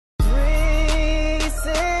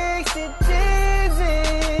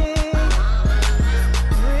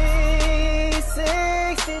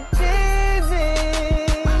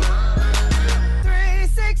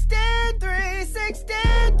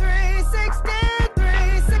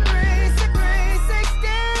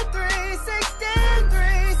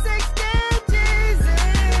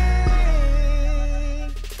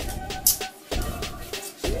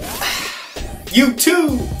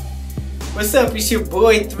What's up? It's your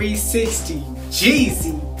boy 360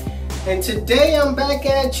 Jeezy, and today I'm back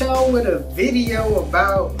at y'all with a video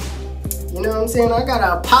about, you know what I'm saying, I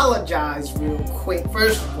gotta apologize real quick.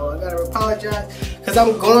 First of all, I gotta apologize because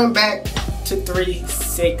I'm going back to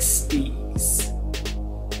 360s.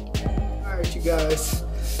 Alright, you guys,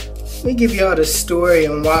 let me give y'all the story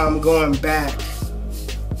on why I'm going back.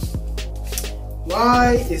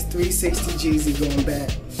 Why is 360 Jeezy going back?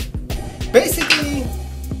 Basically,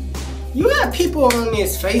 you got people on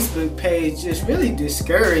this Facebook page just really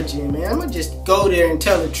discouraging, man. I'm gonna just go there and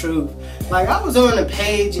tell the truth. Like, I was on the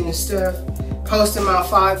page and stuff, posting my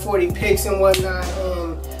 540 pics and whatnot,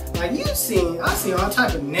 and like I see all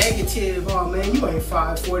type of negative. Oh man, you ain't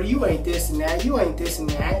 540, you ain't this and that, you ain't this and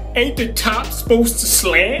that. Ain't the top supposed to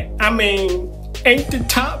slant? I mean, ain't the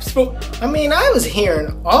top supposed? I mean, I was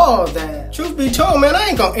hearing all that. Truth be told, man, I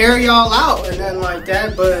ain't gonna air y'all out and nothing like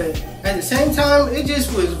that, but at the same time, it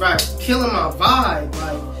just was like killing my vibe.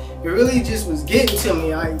 Like, it really just was getting to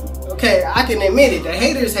me. Like, okay, I can admit it. The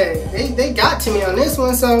haters they got to me on this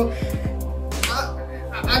one. So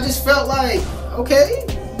I just felt like, okay,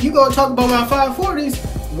 you gonna talk about my 540s?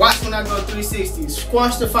 Watch when I go 360s.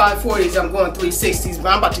 Squash the 540s. I'm going 360s,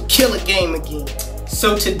 but I'm about to kill a game again.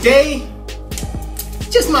 So today,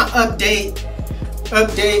 just my update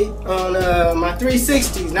on my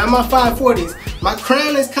 360s, not my 540s. My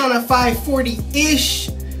crown is kind of 540-ish,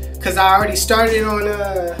 because I already started on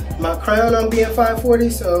my crown on being 540,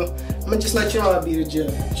 so I'm gonna just let y'all be the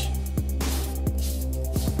judge.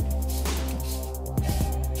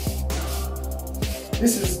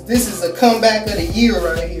 This is a comeback of the year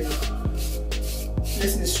right here.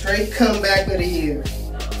 This is straight comeback of the year.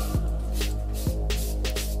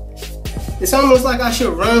 It's almost like I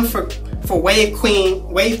should run for Wave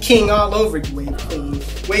King all over again.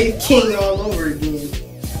 Wave King all over again.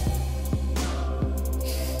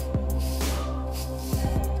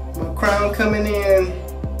 My crown coming in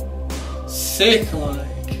sick like,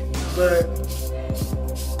 but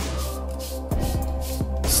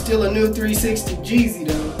still a new 360 Jeezy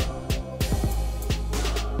though.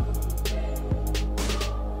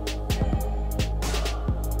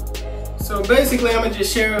 So basically, I'm gonna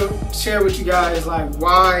just share with you guys like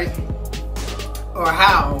why or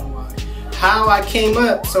how I came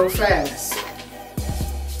up so fast.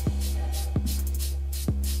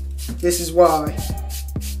 This is why.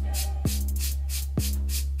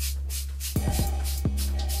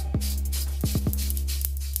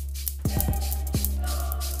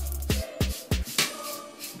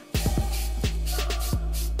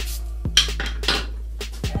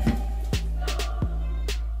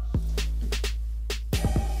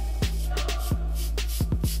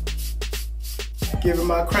 Giving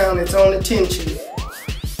my crown its own attention.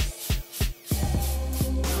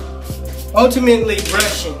 Ultimately,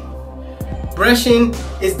 brushing. Brushing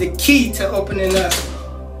is the key to opening up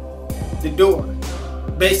the door,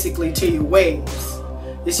 basically, to your waves.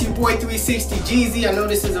 It's your boy 360 Jeezy. I know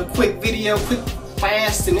this is a quick video, quick,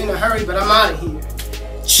 fast, and in a hurry, but I'm out of here.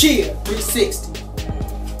 Chill, 360.